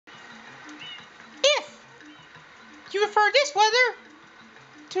you prefer this weather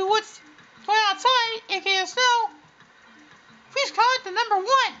to what's going outside, aka snow, please comment the number 1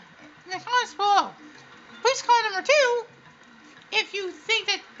 in the comments below. Please comment number 2 if you think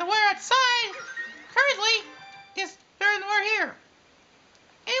that the weather outside currently is better than the weather here.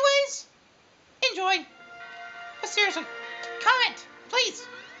 Anyways, enjoy. But seriously, comment, please.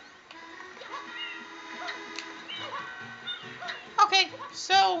 Okay,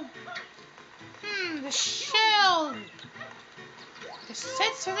 so, the shell. They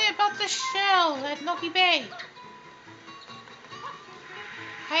said something about the shell at Noki Bay.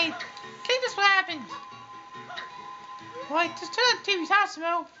 I think that's what happened. Well, I just turned on the TV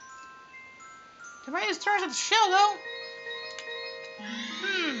Tassimo. The right just turns on the shell, though.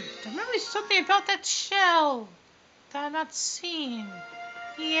 There might be something about that shell that I'm not seeing.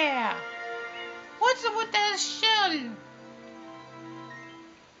 Yeah. What's up with that shell?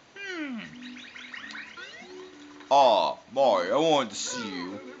 Ah, Mario, I wanted to see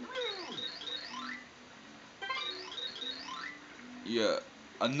you. Yeah,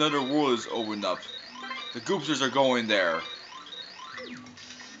 another world is opened up. The Goopsters are going there.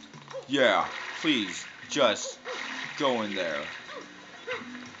 Yeah, please, just go in there.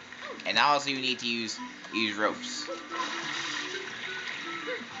 And also you need to use ropes.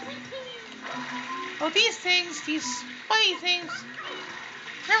 Well, these spiny things,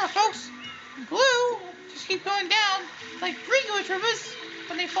 remember folks, blue just keep going down like green Gootroopers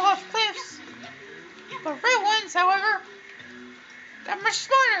when they fall off cliffs. But red ones, however, they're much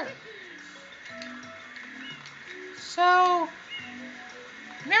smarter. So,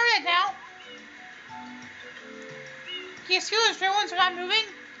 remember that now. You see those red ones are not moving?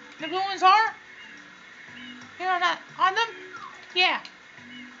 The blue ones are? You're not on them? Yeah.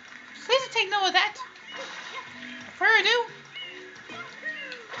 Please take note of that. Without further ado,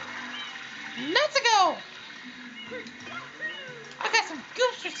 let's go! I got some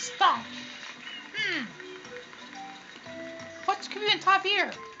Goopsters to stomp. What could be on top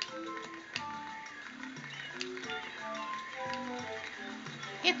here?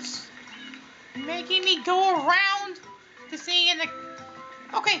 It's making me go around to see in the...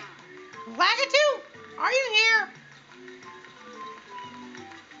 Okay, Lakitu, are you here?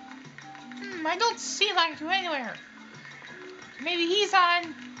 I don't see Lakitu anywhere. Maybe he's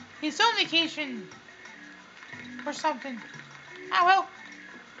on his own vacation or something. Ah, well.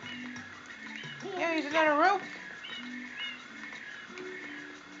 Here's another rope.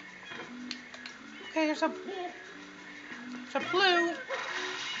 Okay, there's a blue.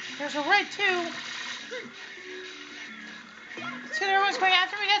 There's a red too. See, everyone's going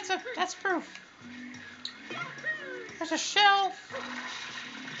after me. That's proof. There's a shell.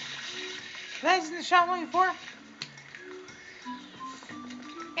 That isn't the shell I'm looking for.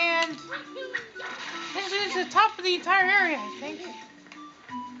 And this is the top of the entire area, I think.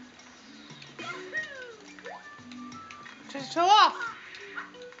 Just fell off.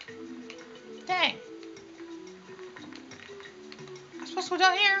 Dang. I'm supposed to go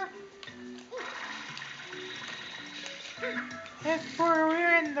down here. If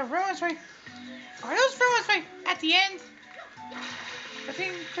we're in the ruins right... Are those ruins right at the end? I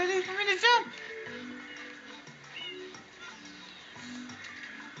think they're leaving for me to jump.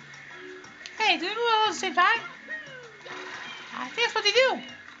 Hey, do they move all at the same time? I think that's what they do.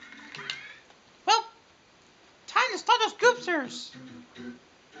 Well, time to stop those Goopsters.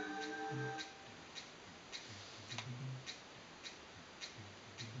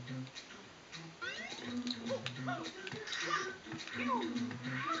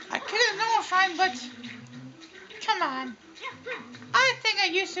 I could have normal shrine, but come on. I think I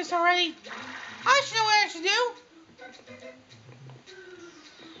used this already. I should know what I should do.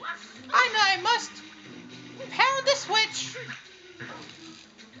 I know I must pound the switch.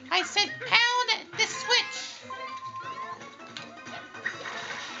 I said pound the switch.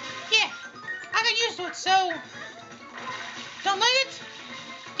 Yeah, I got used to it, so don't like it?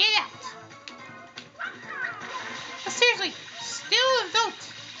 Get out. But seriously, still a vote.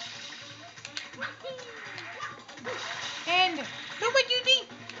 And who would you be?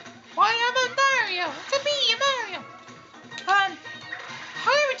 Why, I'm a Mario. It's a me, a Mario.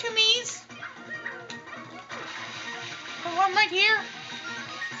 However, two me's. The one right here.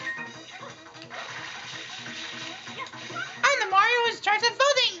 I'm the Mario who's in charge of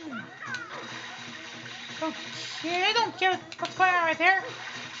voting. Okay, I don't get what's going on right there.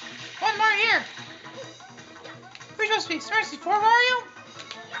 One more here. Who's supposed to be? Supposed to be 4 Mario?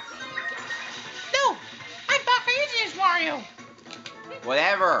 No, I'm back on using this Mario.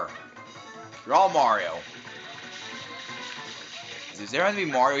 Whatever. You're all Mario. Is there going to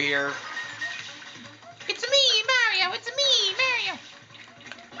be Mario here? It's me, Mario.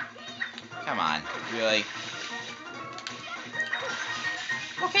 Come on, really?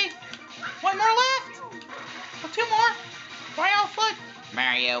 Okay, one more left. Or two more. Right out foot.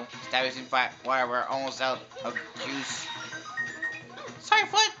 Mario, stop using flat water. We're almost out of juice. Sorry,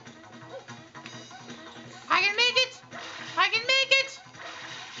 foot. I can make it. I can make it.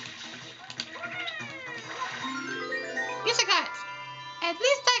 Yes, I got it. At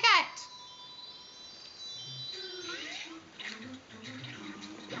least I got it.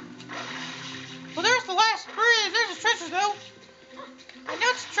 Well, there's the last. There's a treasure, though. I know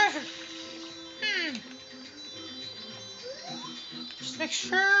it's a treasure. Just make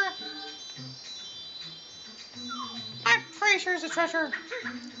sure. I'm pretty sure it's a treasure.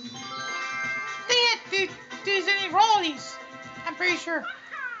 They had to do any all these. I'm pretty sure.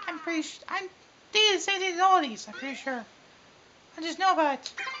 They did the same thing as all these. I'm pretty sure. I just know about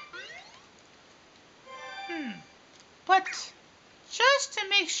it. But just to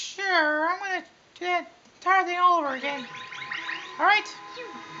make sure, I'm gonna do that entire thing all over again. All right.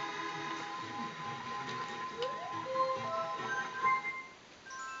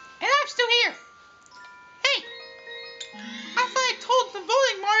 And I'm still here. Hey, I thought I told the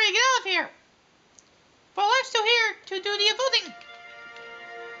voting Mario to get out of here. Well, I'm still here to do the voting.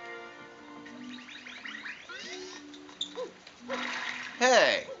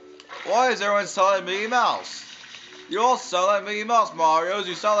 Hey, why is everyone sound like Mickey Mouse? You all sound like Mickey Mouse, Marios.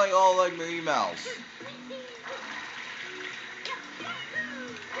 You sound like all like Mickey Mouse.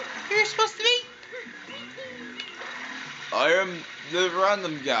 You're supposed to be. I am the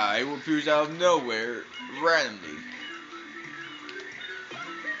random guy who appears out of nowhere randomly.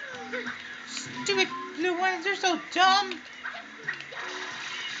 Stupid blue ones, they're so dumb.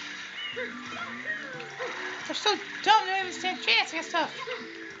 They're so dumb they don't even stand a chance against stuff.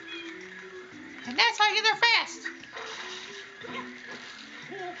 And that's how you get there fast.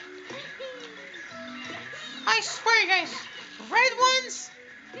 I swear, you guys, red ones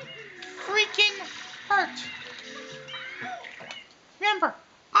freaking hurt. Remember,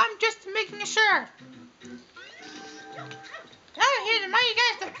 I'm just making sure. I'm here to remind you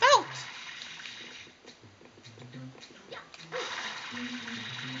guys to vote.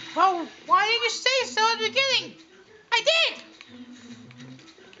 Well, why didn't you say so at the beginning? I did.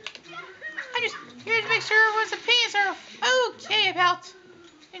 I'm just here to make sure everyone's opinions are okay about,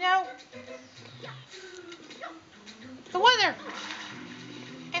 the weather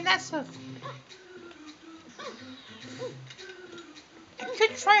and that stuff. I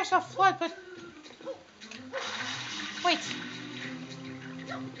could try a flood, but wait.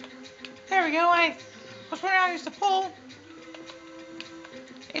 There we go. I was running out to use the pole.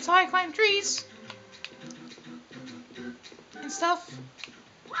 It's how I climb trees and stuff.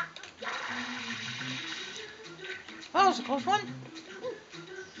 That was a close one.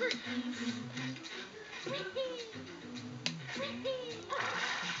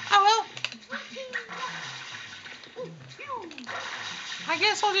 Oh well. I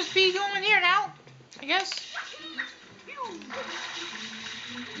guess I'll just be going here now. I guess.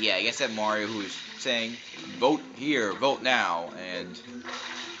 Yeah, I guess that Mario who was saying, vote here, vote now, and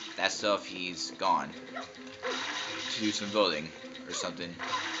that stuff, he's gone to do some voting or something,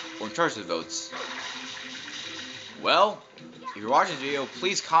 or in charge of the votes. Well, if you're watching this video,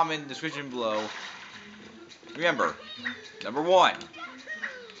 please comment in the description below. Remember, number 1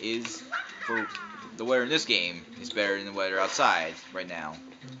 is for the weather in this game is better than the weather outside right now.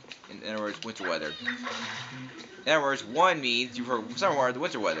 In other words, winter weather. In other words, 1 means you prefer summer weather to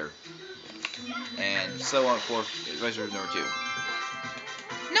winter weather. And so on for vice versa number 2.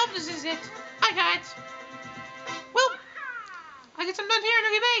 Nope, this is it. I got it. Well, I guess I'm done here,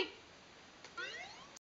 Noki Bay.